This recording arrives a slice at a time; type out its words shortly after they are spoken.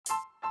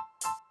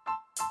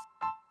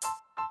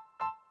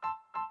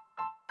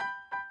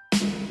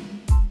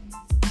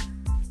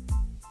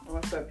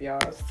What's up,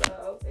 y'all?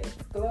 So it's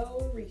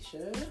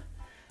Glorisha.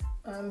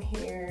 I'm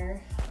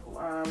here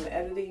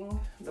editing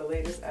the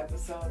latest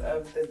episode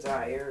of The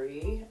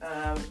Diary.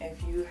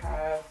 If you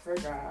have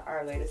forgot,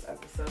 our latest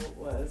episode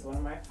was one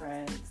of my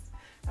friends.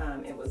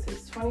 It was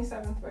his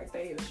 27th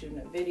birthday. He was shooting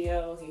a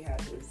video. He had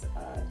his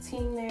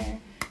team there.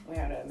 We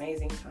had an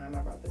amazing time. I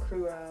brought the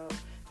crew out,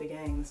 the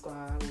gang, the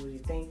squad. What was you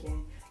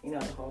thinking? You know,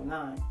 the whole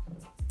nine.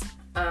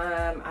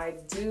 I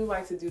do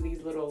like to do these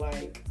little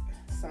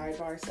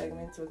sidebar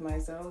segments with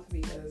myself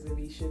because there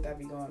be shit that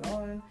be going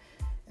on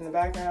in the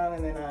background,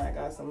 and then I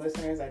got some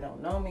listeners that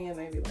don't know me and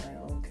they be like,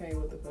 okay,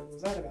 what the fuck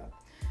was that about?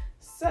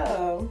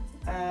 So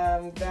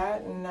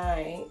that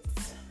night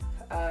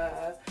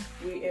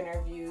we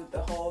interviewed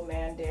the whole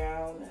Man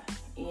Down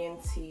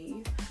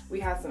ENT. We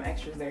had some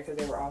extras there because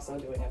they were also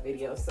doing a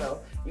video,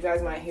 so you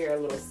guys might hear a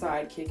little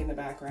sidekick in the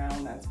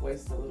background that's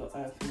voiced a little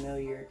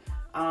unfamiliar.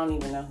 I don't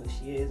even know who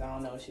she is. I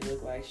don't know what she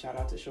looked like. Shout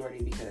out to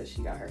Shorty because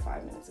she got her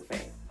 5 minutes of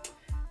fame.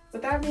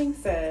 With that being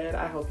said,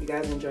 I hope you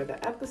guys enjoyed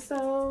the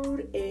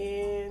episode,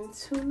 and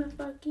tune the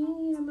fuck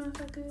in,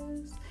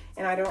 motherfuckers.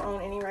 And I don't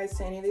own any rights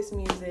to any of this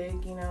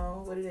music, you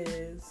know what it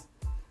is.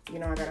 You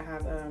know, I gotta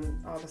have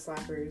all the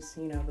slappers,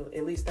 you know,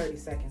 at least 30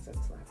 seconds of the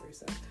slappers.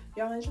 So,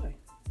 y'all enjoy.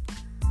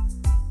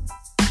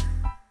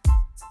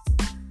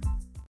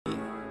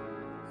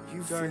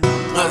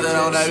 Nothing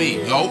on that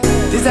beat, go.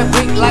 This a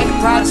big life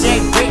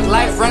project, big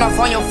life. Run off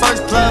on your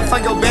first plug for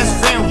your best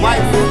friend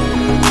wife.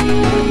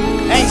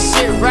 Ain't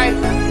shit right.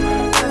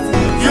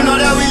 You know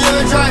that we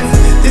live a drive.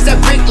 This a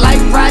big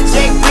life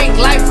project, big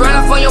life. Run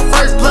off on your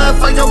first plug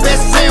for your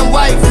best friend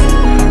wife.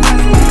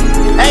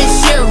 Ain't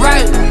shit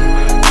right.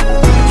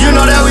 You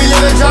know that we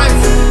live a drive.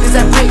 This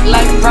a big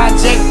life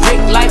project,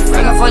 big life.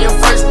 Run off on your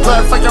first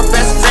plug for your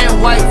best friend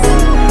wife.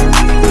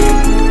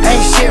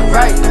 Ain't shit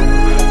right.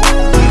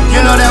 You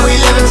know that we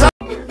live in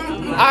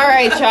time. All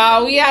right,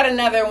 y'all. We got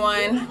another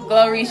one.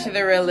 Glorisha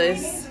the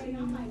realist.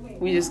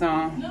 We just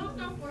gonna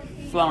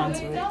flow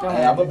into it. Go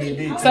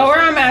ahead. So where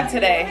I'm at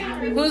today.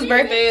 Whose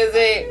birthday is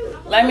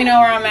it? Let me know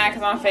where I'm at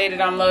because I'm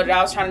faded. I'm loaded.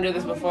 I was trying to do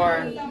this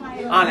before.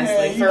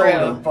 Honestly, for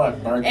real.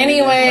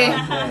 Anyway,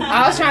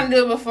 I was trying to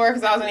do it before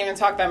because I wasn't even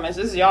talk that much.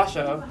 This is y'all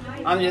show.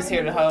 I'm just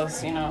here to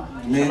host, you know.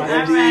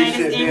 Alright,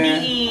 it's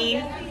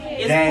MDE.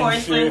 It's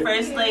Porcelain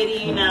First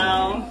Lady, you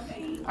know.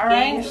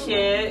 Alright.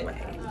 Shit.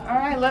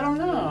 Alright, let them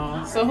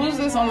know. So who's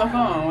this on the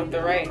phone with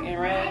the right and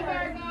red?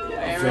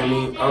 You feel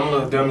me? I'm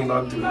Lil Dummy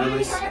Lock the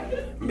realest.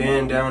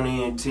 Man Down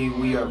ENT,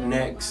 we up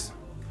next.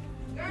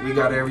 We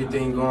got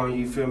everything going,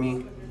 you feel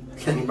me?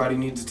 Anybody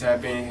need to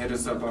tap in, hit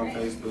us up on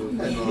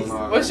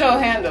Facebook. What's your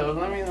handle?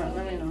 Let me know.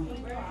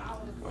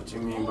 What you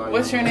mean by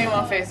What's your name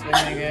on Facebook,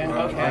 nigga?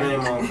 Okay. My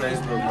name on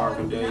Facebook,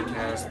 Marvin Day,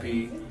 Cass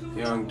P,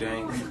 Young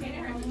Dank.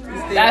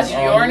 That's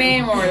your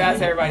name or that's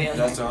everybody else?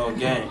 That's the whole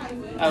gang.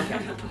 Okay.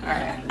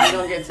 Alright. We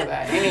don't get to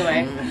that.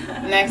 Anyway,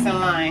 next in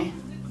line.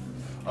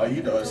 Oh,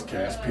 you know it's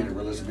Cass P, the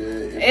realest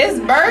bit. It's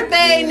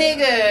birthday,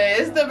 nigga.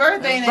 It's the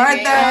birthday, nigga.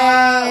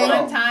 Birthday.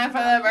 One time for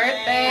the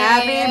birthday.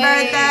 Happy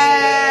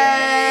birthday.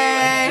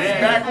 It's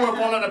backward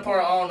one of the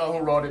part. I don't know who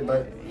wrote it,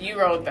 but You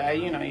wrote that.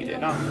 You know you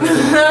did.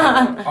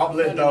 I'm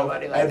lit though.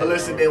 Hey, but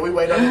listen, man, we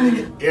wait on the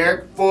nigga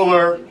Eric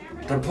Fuller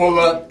to pull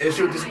up and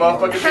shoot this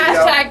motherfucking video.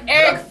 Hashtag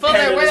Eric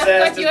Fuller. Where the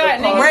fuck you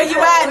at, nigga? Where you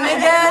at,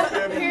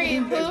 nigga?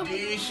 Period, poo.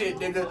 D shit,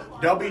 nigga.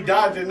 Don't be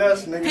dodging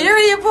us, nigga.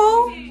 Period,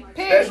 poo.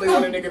 Especially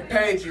when a nigga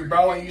paid you,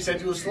 bro, and you said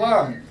you was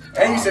slime.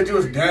 And you said you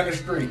was down the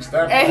streets.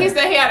 And he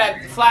said he had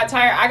a flat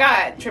tire. I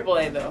got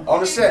AAA though. On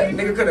the set,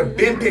 nigga could have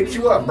been picked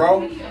you up,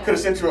 bro. Could have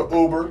sent you an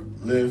Uber,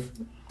 Lyft,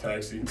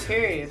 taxi.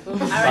 Period.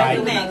 Alright,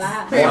 who next?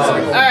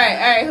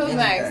 Alright, who's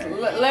next?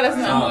 Let us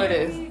know who it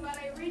is.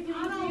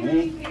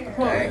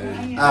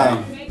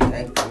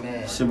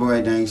 It's your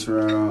boy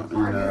Dank's-Rel, you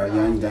know,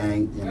 Young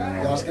Dank, you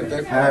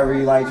know, however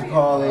you like to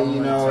call it, you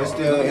know, it's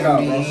still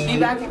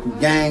MDE,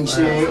 gang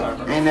shit,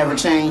 ain't never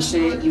changed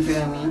shit, you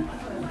feel me?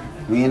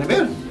 We in the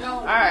building.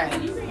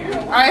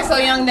 Alright, so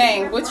Young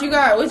Dank, what you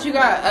got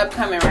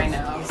upcoming right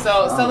now?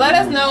 So let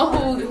us know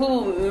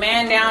who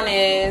Man Down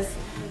is.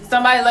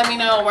 Somebody let me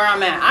know where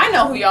I'm at. I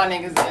know who y'all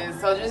niggas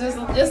is, so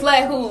just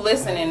let who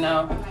listening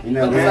know You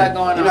know, what's going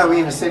on. You know, we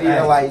in the city of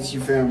the lights,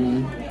 you feel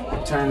me?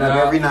 Turn up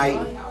every night.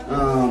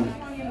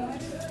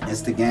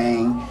 It's the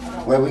gang.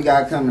 What we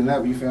got coming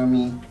up, you feel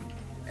me?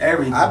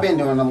 Everything. I've been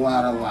doing a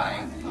lot of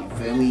you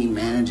feel me,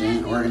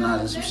 managing,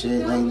 organizing some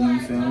shit lately, you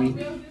feel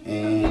me?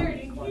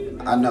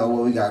 And I know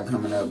what we got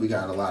coming up. We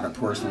got a lot of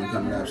porcelain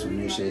coming up, some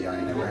new shit y'all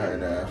ain't never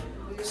heard of.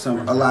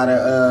 A lot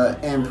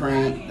of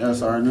imprint,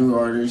 that's our new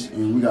orders,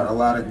 and we got a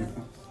lot of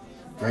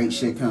great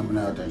shit coming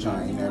out that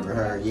y'all ain't never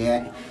heard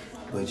yet.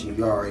 But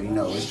you already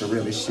know it's the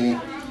realest shit.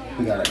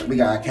 We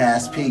got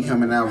Cass P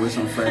coming out with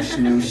some fresh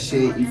new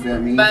shit, you feel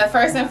me? But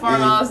first and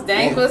foremost,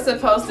 Dank was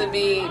supposed to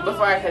be,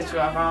 before I cut you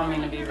off, I don't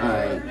mean to be rude.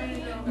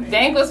 Alright.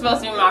 Dank was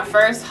supposed to be my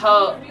first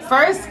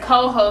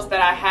co-host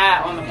that I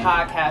had on the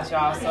podcast,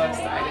 y'all. So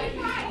excited.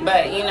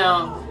 But, you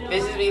know,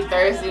 bitches be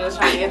thirsty, was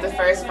trying to get the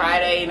first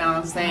Friday, you know what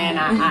I'm saying?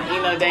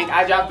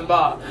 I dropped the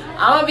ball.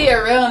 I'm gonna be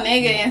a real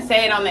nigga and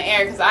say it on the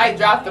air because I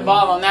dropped the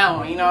ball on that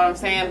one, you know what I'm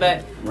saying?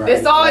 But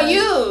it's all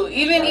you.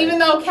 Even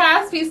though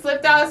Caspi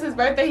slipped out, it's his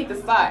birthday, he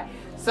could slide.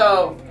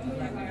 So,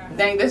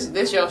 dang,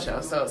 this your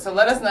show. So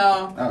let us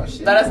know. Oh,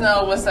 shit. Let us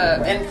know what's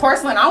up. And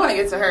Porcelain, I want to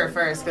get to her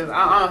first because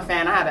I'm a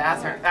fan. I had to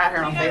add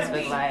her on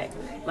Facebook. Like,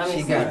 let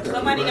me see.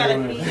 Somebody got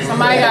to pee.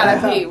 Somebody got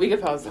to pee. We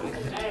could post it.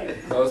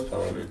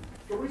 Postpone it.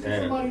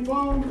 Damn.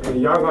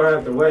 Y'all gonna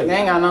have to wait.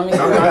 Dang, I know me.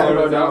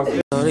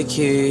 The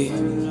key,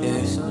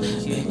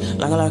 yeah.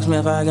 Like a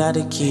locksmith, I got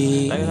the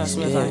key. Like a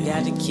locksmith, I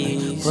got the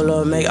key. Pull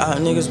up, make all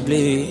niggas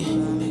bleed.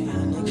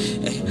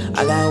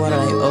 I got water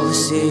like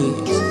overseas.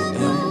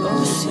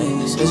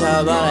 Overseas. Bitch,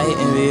 all about like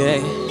NBA.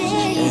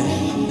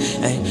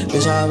 Hey,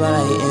 bitch, all about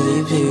like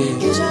MVP.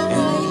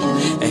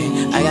 Hey,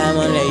 I got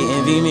money, they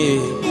envy me.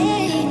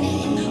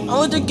 I'm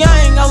with the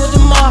gang, I'm with the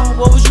mob.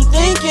 What was you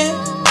thinking?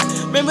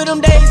 Remember them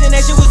days and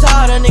that shit was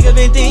hard, a nigga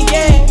been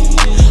thinking.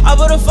 I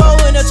put a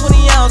 4 in a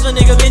 20 ounce, a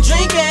nigga been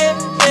drinking.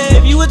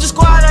 Yeah. If you with the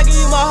squad, I give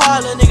you my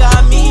heart, a nigga,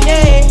 I mean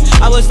it.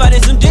 I was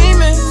fighting some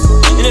demons,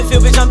 in the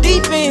field, bitch, I'm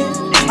deep in.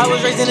 I was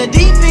raised in the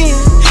deep end,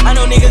 I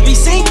know niggas be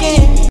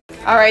sinking.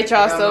 Alright,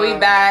 y'all, so we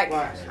back.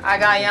 I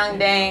got Young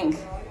Dank.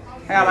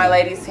 I got my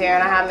ladies here,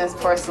 and I have Miss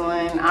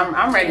Porcelain.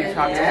 I'm ready to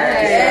talk to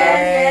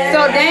her.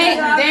 So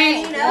Dank,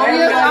 when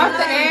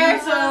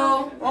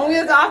we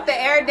was off the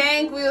air,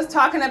 Dank, we was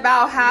talking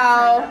about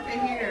how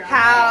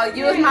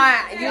you was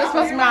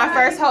supposed to be my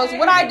first host.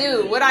 What I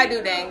do,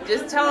 Dank?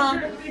 Just tell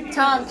them,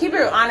 keep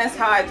it honest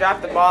how I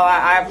dropped the ball.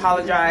 I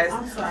apologize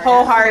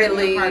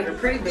wholeheartedly.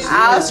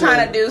 I was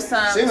trying to do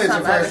some. She went to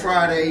First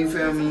Friday, you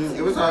feel me?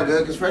 It was all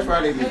good because First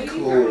Friday be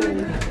cool.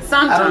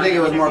 Sometimes. I don't think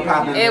it was more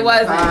popular than it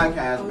wasn't. The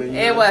podcast, but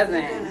it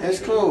wasn't. It's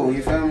cool,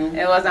 you feel me?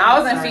 It wasn't. I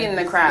wasn't feeding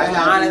the crowd.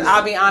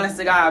 I'll be honest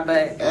to God,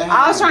 but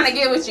I was trying to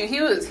get with you.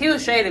 He was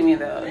shading me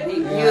though.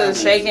 He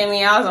was shaking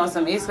me. I was on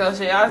some East Coast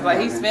shit. I was like,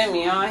 he spin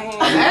me on him.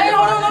 Hey,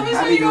 hold on, let me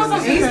see you doing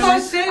some East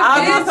Coast shit.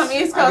 I was on some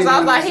East Coast. I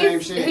was like, he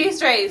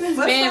straight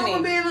spin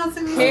me.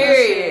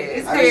 Period.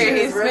 He spin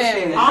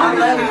me.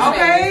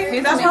 Okay,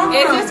 that's wrong.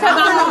 It's just because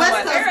I'm from the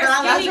West. That's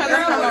because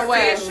I'm from the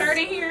West. Shirt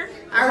in here.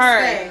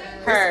 Her.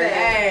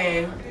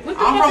 Hey. I'm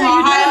from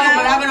Ohio,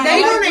 but I've been on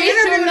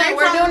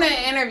We're doing an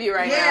interview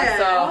right now,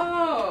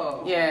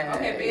 so yeah.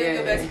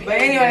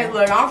 But anyways,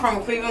 look, I'm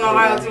from Cleveland,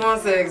 Ohio,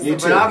 216.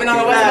 But I've been on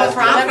the West Coast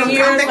for 11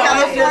 years. I'm from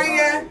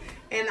California.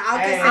 And I'll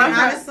just say,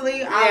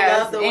 honestly, I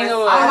love the West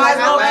Coast. I might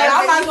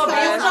as well be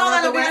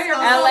in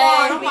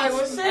LA. I'm like,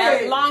 well,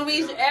 shit. Long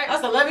Beach.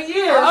 That's 11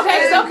 years.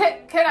 Okay, so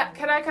can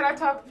I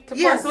talk to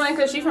Porcelain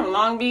because she's from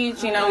Long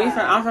Beach? You know,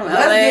 I'm from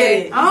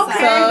LA.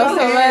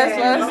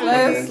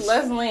 Okay. So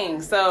let's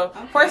link. So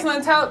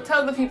Porcelain,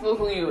 tell the people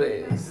who you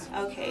is.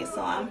 Okay,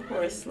 so I'm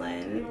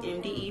Porcelain,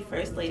 MDE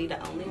First Lady, the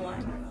only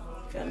one.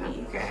 Feel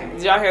me? Okay.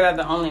 Did y'all hear that?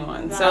 The only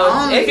one. So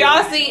if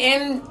y'all see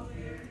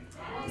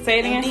say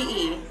it again.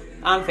 MDE.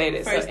 I'm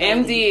faded. So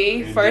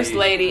MD, First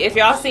Lady. If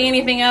y'all see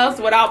anything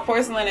else without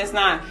Porcelain, it's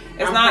not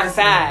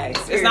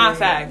facts. It's not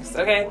facts.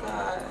 Okay,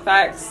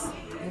 facts,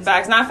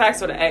 not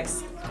facts with an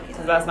X,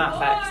 because that's not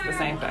facts. The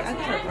same facts.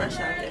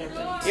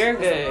 You're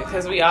good,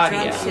 because we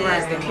audio.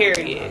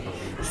 Period.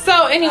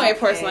 So anyway,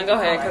 Porcelain, go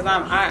ahead, because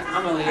I'm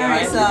gonna leave.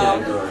 Alright,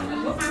 so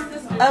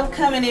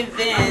upcoming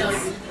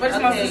events.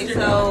 Okay,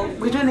 so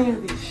We're doing an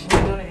interview.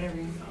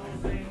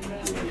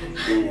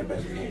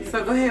 So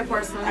go ahead,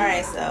 Porcelain.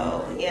 Alright,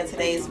 so yeah,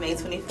 today is May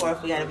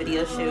 24th. We got a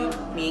video shoot.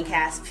 Me and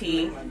Cass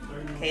P.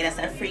 Okay, that's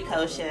our free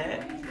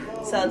shit.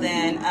 So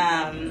then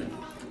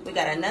we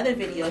got another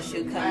video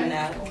shoot coming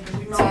up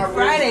 2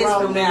 Fridays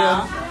from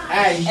now.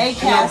 Hey,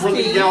 Cass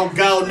really P. don't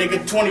go, nigga.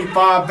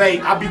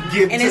 25-8. I be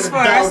getting And to it's the for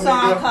our dough,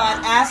 song nigga. called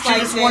Ask Like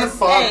She just wanna This.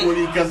 fuck with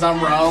you because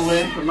I'm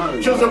rolling.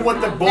 Choosing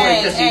with the boy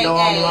because she know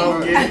I'm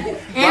low.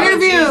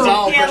 Interview. She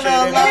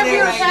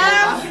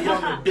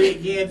on the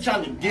big end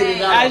trying to get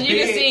it out. As you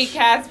can see,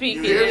 Cass P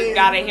just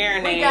got a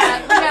hearing aid.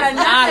 got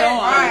Not on.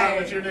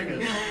 Alright, your nigga.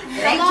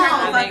 They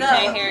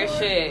can't hear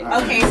shit.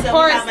 Okay, so we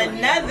have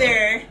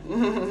another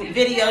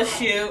video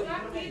shoot.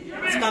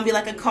 It's gonna be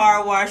like a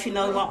car wash, you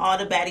know, we want all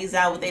the baddies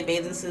out with their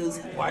bathing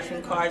suits,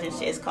 washing cars and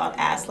shit. It's called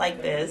Ass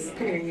Like This.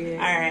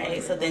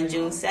 Alright, so then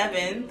June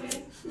 7th.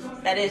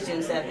 That is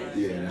June 7th.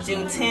 Yeah.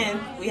 June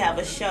 10th, we have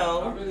a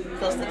show.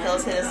 Coast to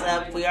Coast hit us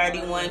up. We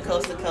already won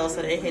Coast to Coast,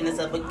 so they're hitting us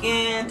up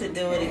again to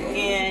do it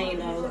again. You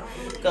know,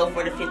 go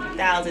for the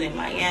 50,000 in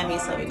Miami.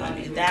 So we're gonna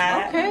do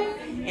that. Okay.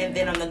 And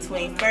then on the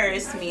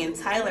 21st, me and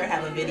Tyler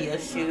have a video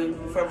shoot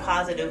for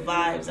Positive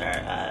Vibes,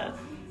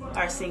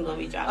 our single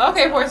we dropped.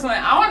 Okay, Porcelain,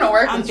 I want to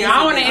work with you.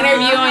 I want to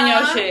interview on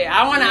your shit.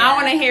 I want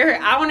to hear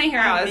how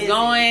it's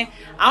going.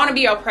 I want to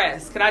be your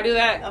press. Could I do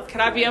that?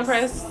 Could I be your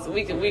press?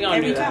 We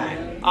gonna do that.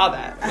 All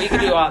that. We can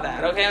do all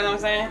that. Okay, you know what I'm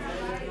saying?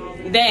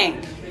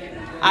 Dang.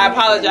 I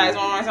apologize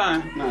one more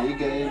time. No, you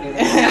good.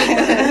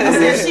 I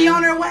said she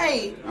on her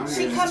way.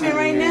 She coming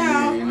right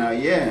now. You know,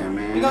 yeah,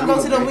 man. We're gonna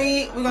go to the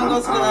weed. We're gonna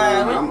go to the.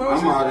 I'm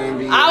all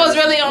in. I was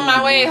really on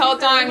my way the whole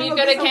time. You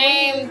could have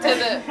came to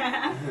the.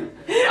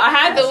 I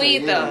had the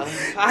weed though.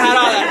 I had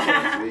all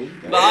that shit.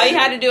 But all you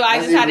had to do, I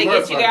just had to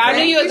get you there. I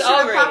knew you was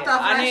over it.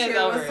 I knew you was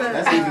over it.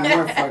 That's even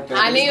more fucked up.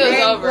 I knew you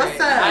was over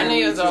it. I knew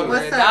you was over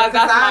it. That's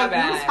my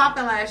bad. You was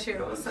popping last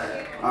year. What's up?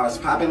 Oh, it's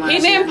popping last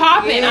year. He been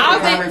popping. I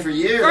was popping for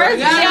years. First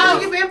video,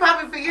 you been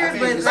popping for years,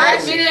 but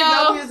last year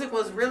your music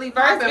was really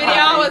popping. First video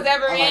I was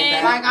ever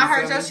in. Like I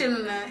heard your shit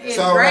in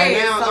so right grade.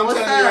 now, So I'm what's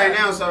telling you up? right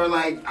now. So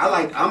like,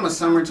 I'm a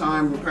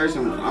summertime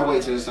person. I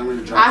wait till the summer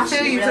to drop. I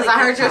feel you because I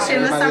heard your shit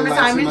in the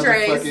summertime in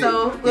Dre.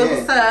 So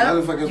what's up?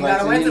 Motherfuckers You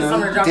gotta wait till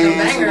summer to drop the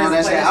dance and all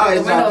that bangers. shit. Oh,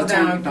 it's all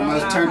down. the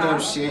most turned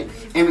up shit.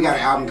 And we got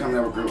an album coming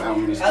up, a group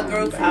album. A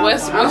group album.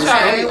 What's all your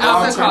turned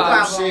album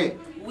up called? shit.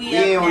 We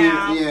Yeah, up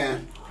now. yeah.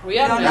 We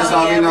up That's now.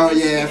 all we know. We're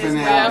just Yeah, for doing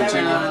now.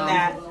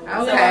 that. So we're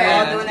all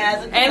doing that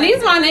as a And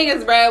these my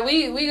niggas, bruh.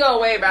 We go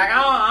way back.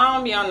 I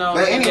don't be on no.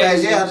 But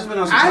anyways, yeah, I just been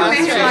on some I met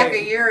positive him shit. like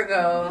a year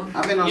ago.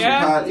 I've been on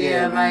Yeah? some pod.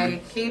 Yeah, man.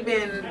 like he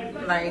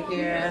been like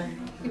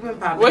he been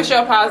popping. What's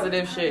your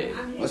positive shit?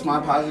 What's my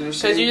positive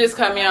shit? Cause you just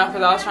cut me off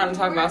because I was trying to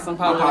talk about some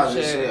My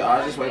positive shit.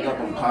 I just wake up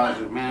on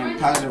positive, man.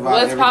 Positive vibes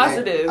What's every day.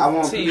 positive I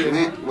want to you?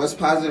 Man, what's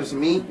positive to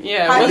me?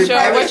 Yeah. What's your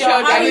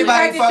Everybody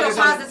practice your focus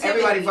on positivity?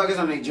 everybody focus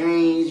on their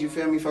dreams. You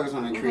feel me? Focus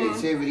on their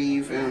creativity.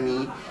 You feel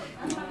me?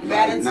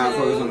 Like, not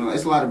focus on.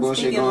 It's a lot of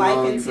bullshit speaking going life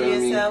on. You into feel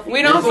me? yourself.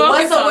 We don't But focus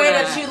what's the on way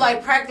that. that you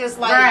like practice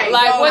like Right.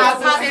 Like, yo, how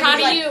do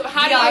positivity, you, like,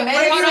 hold on,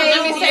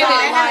 let me say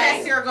this.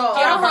 That's your goal.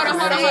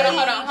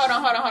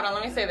 Hold on.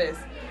 Let me say this.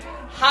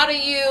 How do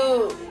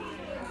you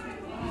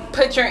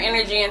put your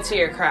energy into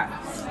your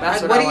craft?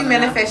 That's What do you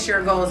manifest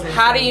your goals in?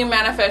 How do you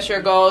manifest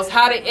your goals? If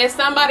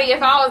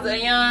I was a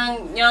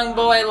young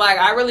boy, like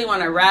I really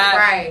want to rap,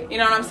 Right. You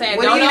know what I'm saying?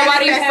 What Don't do you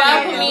nobody manifest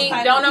fuck in with me. those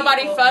Don't type of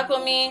nobody people? fuck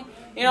with me.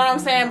 You know what I'm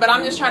saying? But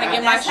I'm just trying to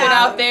get my That's shit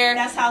how- out there.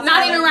 that's how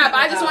Not even talent rap.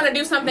 I people just go. want to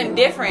do something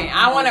different.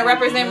 I want to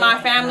represent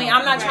my family.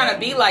 I'm not trying to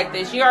be like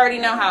this. You already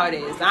know how it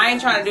is. I ain't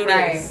trying to do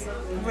this.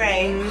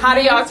 Right. How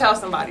do y'all tell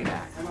somebody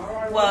that?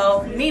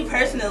 Well, me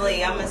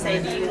personally, I'm gonna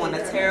say, do you want a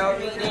tarot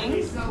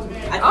reading?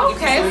 I can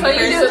Okay, get you some so you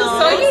do- crystals.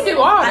 so you do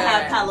all I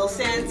that. have Palo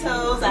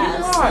Santos. I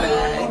have all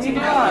that. You do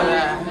all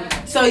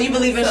that. So you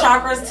believe in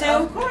chakras too?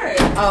 Of course.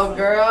 Oh,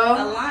 girl.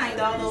 Aligned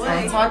all the That's what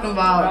I'm way. talking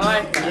about. I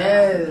like that.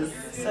 Yes.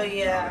 So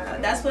yeah,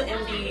 that's what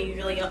MD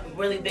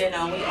really been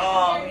on. We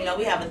all,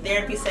 we have a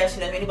therapy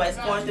session. If anybody's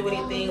going through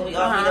anything, we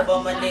all meet up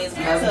on Mondays.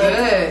 That's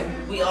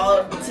good. We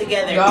all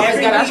together. You always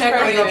Every gotta week check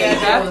we're on your together.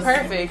 That's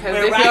perfect. Because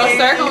We're if right your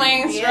there. circle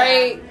ain't Yeah.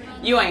 straight,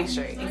 you ain't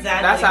straight. Exactly.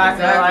 That's how I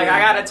feel. Exactly. Like I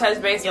gotta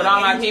touch base with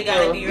all my energy people.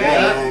 gotta be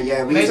right.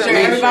 Yeah. Make sure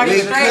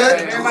everybody's straight.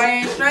 If everybody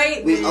ain't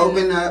straight, We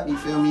open up, you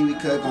feel me? We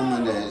cook on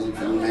Mondays, you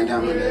feel me? Man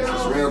down Mondays.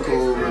 It's real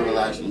cool, real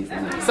relaxing, you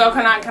feel me? So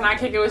can I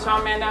kick it with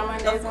y'all, man, down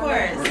Mondays? Of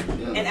course.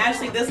 And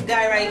actually, this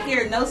guy right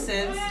here, No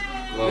Sense.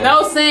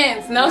 No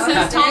sense. No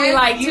sense told me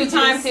like two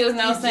times he was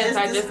no you sense.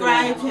 I just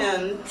described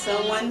him,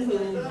 someone who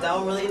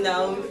don't really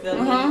know, you feel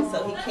me?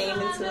 So he came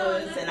into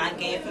us, and I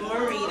gave him a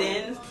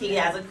reading. He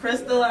has a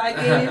crystal I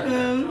gave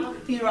him.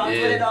 He rocks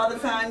with it all the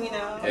time,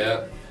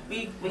 Yeah.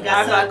 We I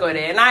got fuck with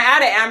it. And I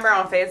added Amber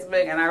on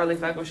Facebook, and I really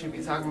fuck what she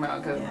be talking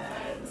about. Cause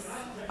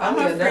I'm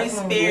a free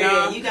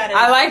spirit. You gotta.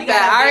 I like you that.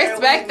 gotta I bear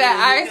respect with that.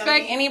 me, I you feel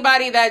respect me?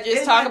 anybody that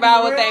just It talk might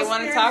about be what they real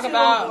want to talk spiritual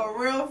about.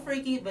 or real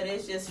freaky, but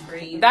it's just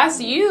free.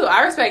 That's you.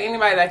 I respect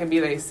anybody that can be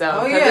themselves.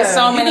 oh 'Cause yeah, there's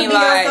so you many can be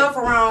like yourself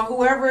around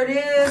whoever it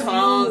is.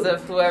 clones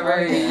of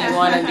whoever you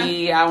want to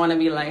be. I want to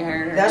be like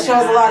her. That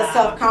shows a lot of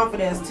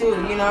self-confidence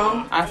too, you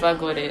know? I fuck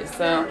with it.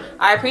 So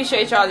I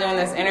appreciate y'all doing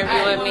this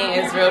interview with me.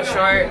 It's real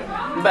short,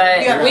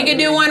 but we could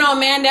do one on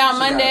Man Down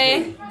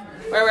Monday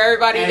where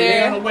everybody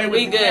there.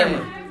 We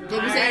good.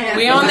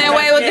 We on that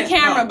way with the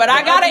camera, but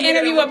I got an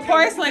interview with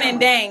Porcelain and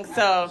Dang,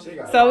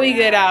 so we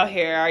good out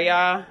here. Are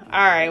y'all? All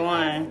right,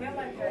 one.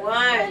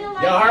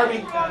 Yo,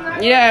 Harvey.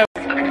 Yeah.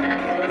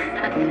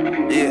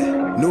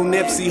 Yeah. New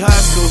Nipsey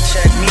Hussle.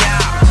 Check me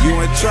out. You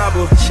in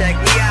trouble. Check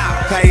me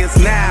out. Pay us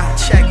now.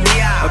 Check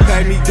me out. Or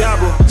pay me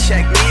double.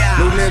 Check me out.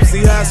 New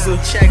Nipsey Hussle.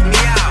 Check me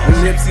out.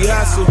 New Nipsey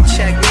Hussle.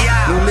 Check me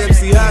out. New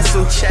Nipsey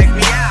Hussle. Check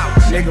me out.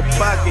 Nigga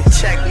fuck it.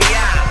 Check me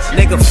out.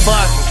 Nigga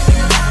fuck it.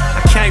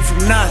 I came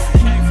from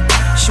nothing.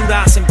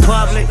 Shootouts in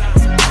public.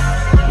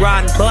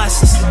 Riding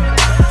buses.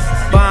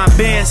 Buying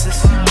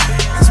Benzes.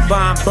 Just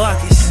buying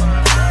buckets.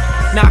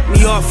 Knocked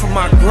me off from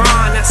my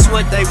grind. That's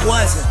what they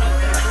wasn't.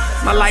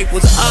 My life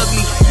was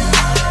ugly.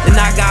 Then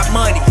I got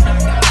money.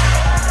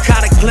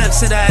 Caught a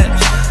glimpse of that.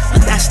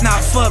 That's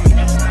not for me.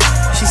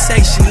 She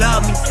say she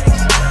love me.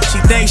 She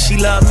thinks she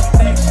love me.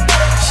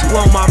 She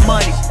want my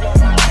money.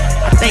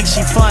 I think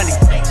she funny.